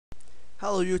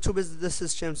Hello YouTubers, this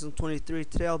is Chamson23.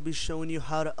 Today I'll be showing you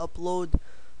how to upload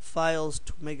files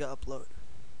to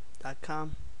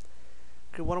megaupload.com.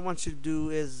 Okay, what I want you to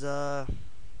do is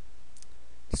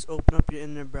just open up your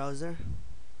internet browser,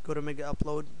 go to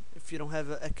megaupload. If you don't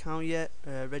have an account yet,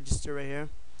 register right here.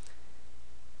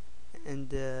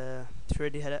 And if you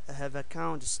already have an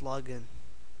account, just log in.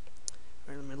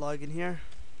 Alright, let me log in here.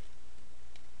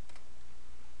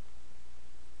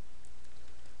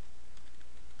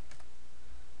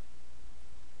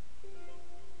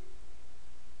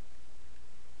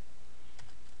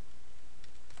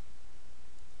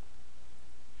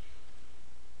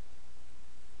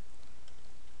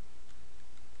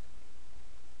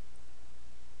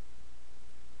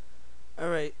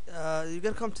 Alright, you're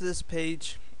gonna come to this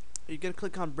page. You're gonna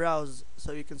click on browse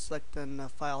so you can select a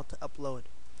file to upload.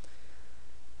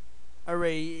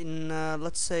 Alright, and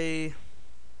let's say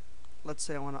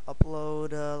I want to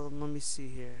upload, let me see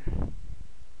here.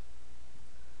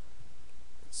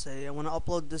 Let's say I want to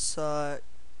upload this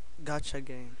gacha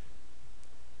game.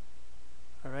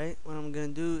 Alright, what I'm gonna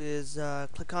do is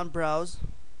click on browse,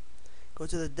 go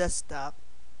to the desktop,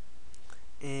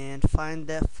 and find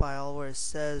that file where it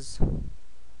says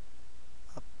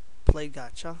play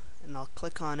gacha, and I'll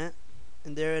click on it,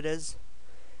 and there it is.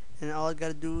 And all I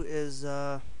gotta do is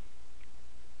in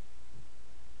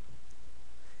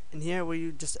here where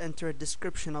you just enter a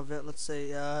description of it. Let's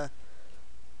say a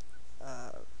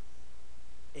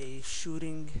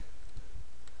shooting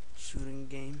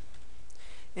game,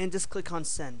 and just click on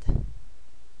send,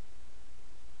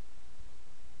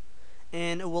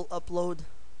 and it will upload.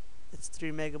 It's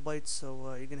 3 megabytes,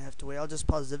 so you're gonna have to wait. I'll just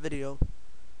pause the video.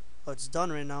 Oh, it's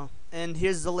done right now, and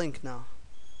here's the link now.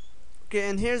 Okay,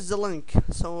 and here's the link.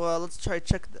 So let's try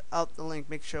check out the link,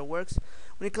 make sure it works.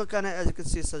 When you click on it, as you can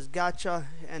see, it says gacha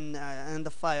and the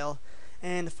file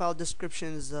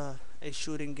description is a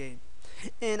shooting game.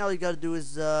 And all you gotta do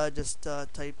is just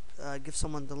type, give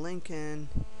someone the link, and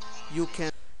you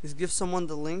can just give someone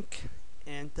the link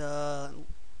and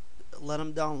let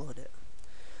them download it.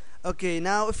 Okay,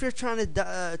 now if you're trying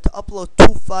to upload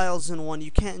 2 files in one,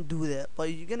 you can't do that,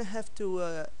 but you're gonna have to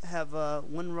have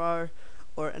winrar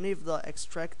or any of the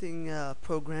extracting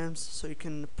programs, so you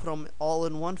can put them all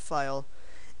in one file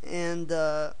and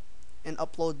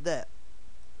upload that.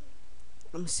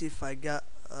 Let me see if I got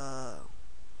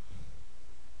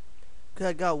okay,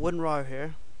 I got winrar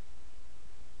here.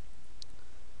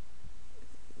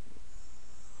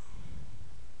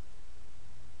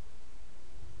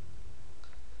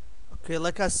 Okay,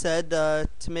 like I said, to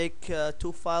make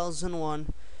 2 files in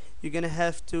one, you're gonna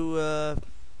have to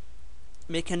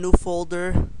make a new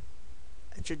folder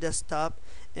at your desktop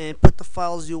and put the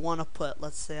files you want to put.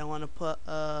 Let's say I want to put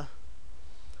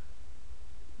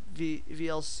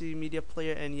VLC media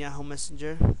player and Yahoo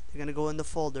Messenger. You're gonna go in the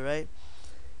folder, right?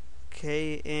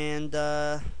 Okay, and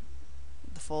the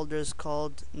folder is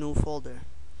called new folder.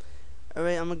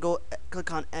 Alright, I'm gonna go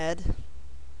click on add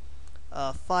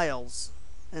files,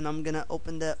 and I'm gonna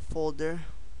open that folder,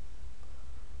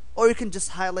 or you can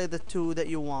just highlight the 2 that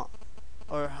you want,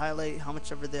 or highlight how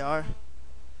much ever they are,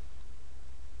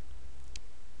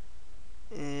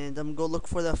 and I'm gonna look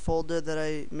for that folder that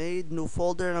I made, new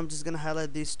folder, and I'm just gonna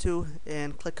highlight these 2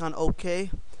 and click on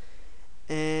OK.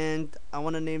 And I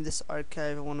want to name this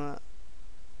archive, I want to,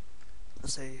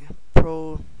 let's say,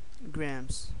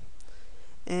 programs,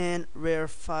 and rare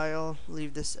file,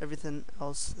 leave this everything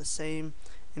else the same,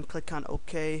 and click on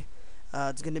OK.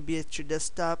 It's gonna be at your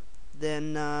desktop.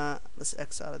 Then let's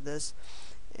X out of this,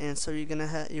 and so you're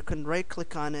gonna you can right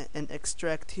click on it and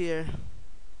extract here,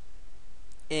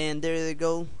 and there they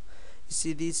go. You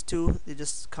see these 2, they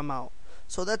just come out.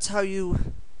 So that's how you're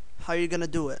gonna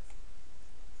do it.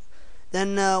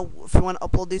 Then if you want to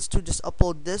upload these 2, just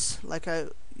upload this like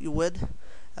you would.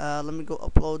 Let me go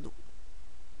upload.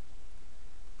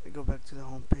 Let me go back to the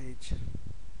home page.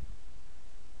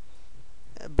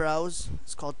 Browse,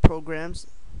 it's called programs.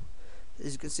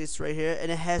 As you can see, it's right here,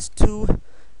 and it has 2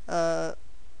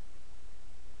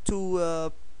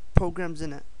 programs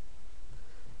in it.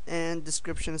 And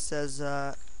description says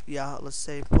Yahoo. Let's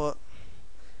say put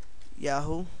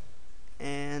Yahoo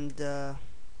and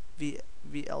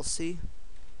VLC.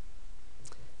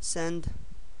 Send.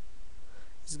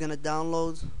 It's gonna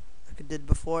download like it did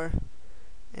before,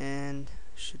 and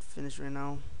should finish right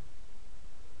now.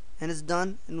 And it's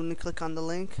done. And when you click on the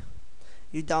link,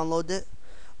 you download it.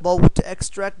 But to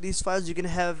extract these files, you're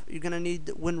gonna need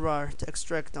winrar to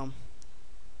extract them,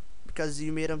 because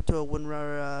you made them to a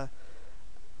winrar.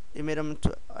 You made them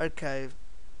into archive.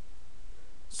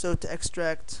 So to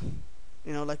extract,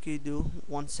 you know, like you do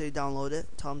once they download it.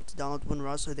 Tell them to download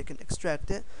WinRAR so they can extract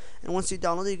it. And once you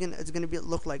download it, it's gonna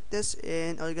look like this.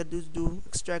 And all you gotta do is do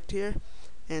extract here,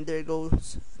 and there it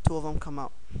goes. Two of them come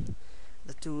out,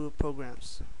 the two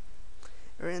programs.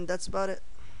 Alright, and that's about it.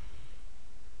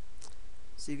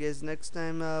 See you guys next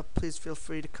time. Please feel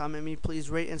free to comment me. Please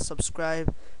rate and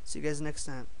subscribe. See you guys next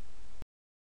time.